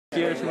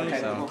Here for me,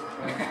 so.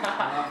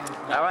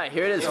 Alright,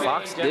 here it is,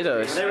 Fox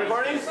Dittos. Is it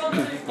recording?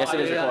 Yes,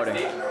 it is recording.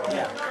 We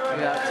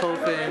got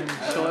Toph and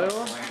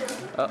Shoyo.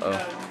 Uh-oh.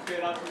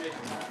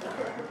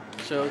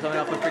 Shoyo coming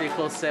off a pretty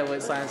close set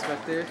with Science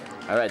Vector.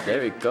 Alright,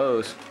 there it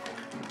goes.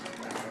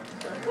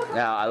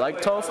 Now, I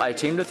like Toph, I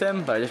teamed with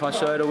him, but I just want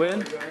Shoyo to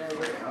win.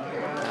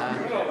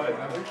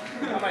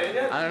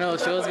 I don't know,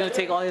 Shoyo's gonna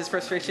take all his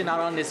frustration out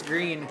on this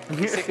green.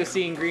 He's sick of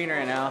seeing green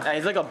right now.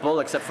 He's like a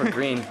bull except for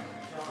green.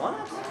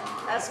 What?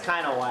 That's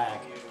kind of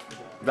whack.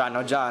 Right,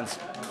 no Johns.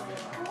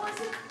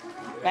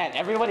 Man,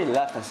 everybody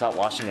left and stopped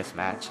watching this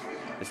match.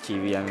 This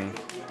TV, I mean.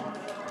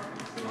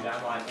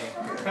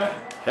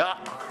 Yeah.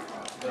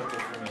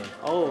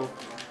 Oh.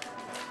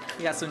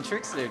 You got some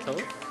tricks there,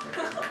 Toph.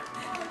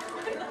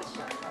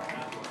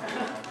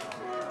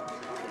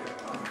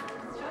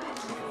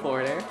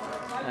 Forward air.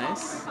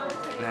 Nice.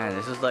 Man,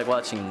 this is like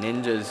watching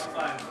ninjas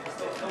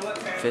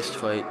fist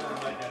fight.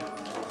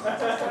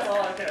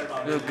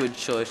 Real good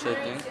choice, I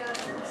think.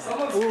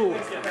 Ooh.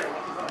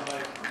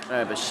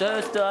 Alright, but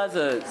Shoyo still has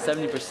a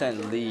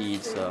 70%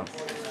 lead, so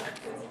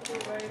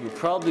you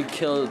probably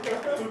kill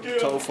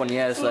Toph when he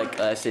has like,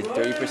 I say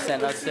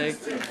 30%, I'd say.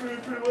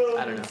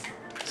 I don't know.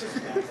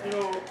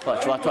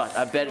 Watch.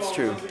 I bet it's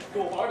true.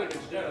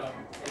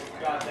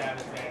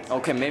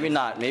 Okay, maybe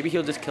not. Maybe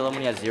he'll just kill him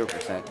when he has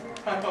 0%.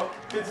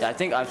 Yeah, I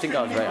think I was right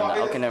on that.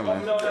 Okay, never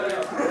mind.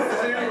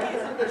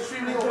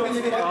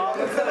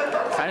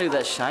 Trying to do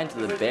that shine to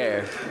the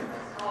bear.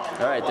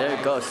 Alright, there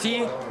it goes.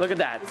 See? Look at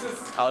that.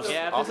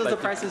 Yeah, if this was the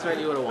Price is Right,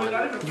 you would have won.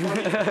 I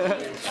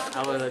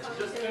would have.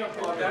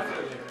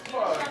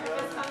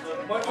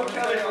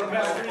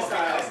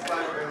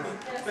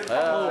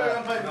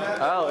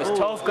 Oh, is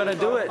Toph gonna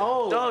do it?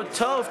 Oh. No,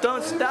 Toph,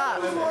 don't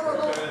stop. Is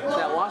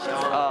that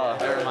Washington? Oh,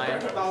 Never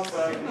mind.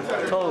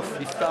 Toph,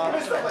 he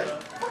stopped.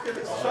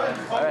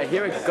 Alright,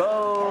 here it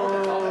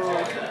goes.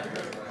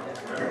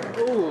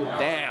 Ooh.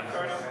 Damn.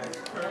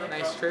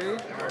 Nice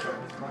trade.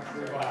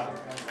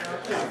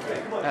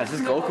 Yeah, this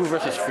is Goku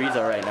versus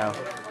Frieza right now.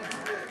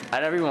 I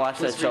never even watched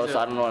that show, so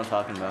I don't know what I'm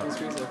talking about. Who's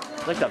Frieza?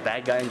 It's like the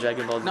bad guy in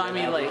Dragon Ball Z. No, I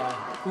mean like,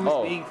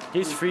 who's being...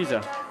 he's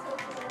Frieza.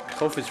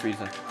 Toph is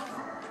Frieza.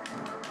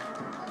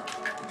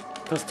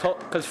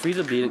 Cause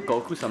Frieza beat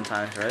Goku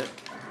sometimes, right?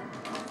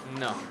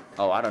 No.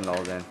 Oh, I don't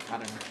know then. I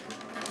don't know.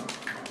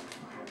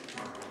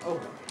 Oh.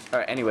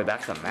 Alright, anyway,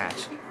 back to the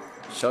match.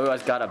 Shoyo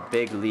has got a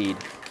big lead.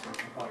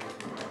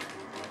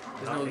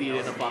 There's no lead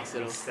in the box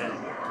it'll set.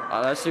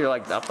 Unless you're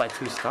like up by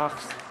 2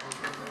 stocks.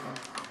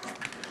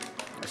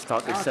 The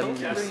stock is 70%.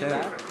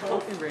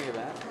 Toph can bring it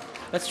back.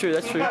 That's true.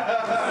 There's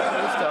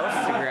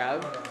Toph. To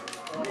grab.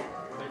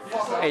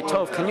 Hey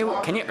Toph, can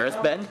you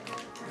earthbend?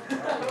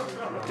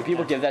 Do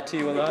people give that to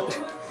you a lot?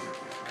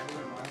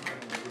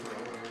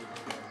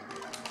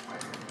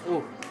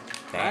 Ooh.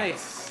 Damn.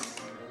 Nice.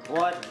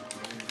 What?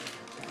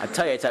 I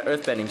tell you, it's that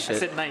earthbending I shit.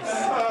 said nice.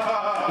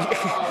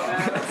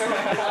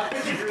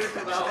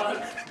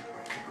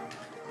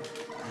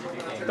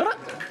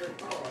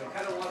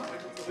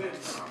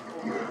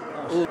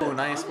 Ooh,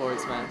 nice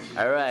sports match.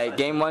 Alright,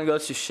 game 1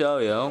 goes to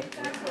Shoyo.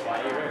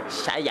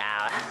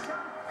 Shoyo.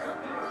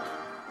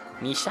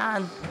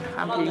 Nishan.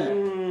 Happy.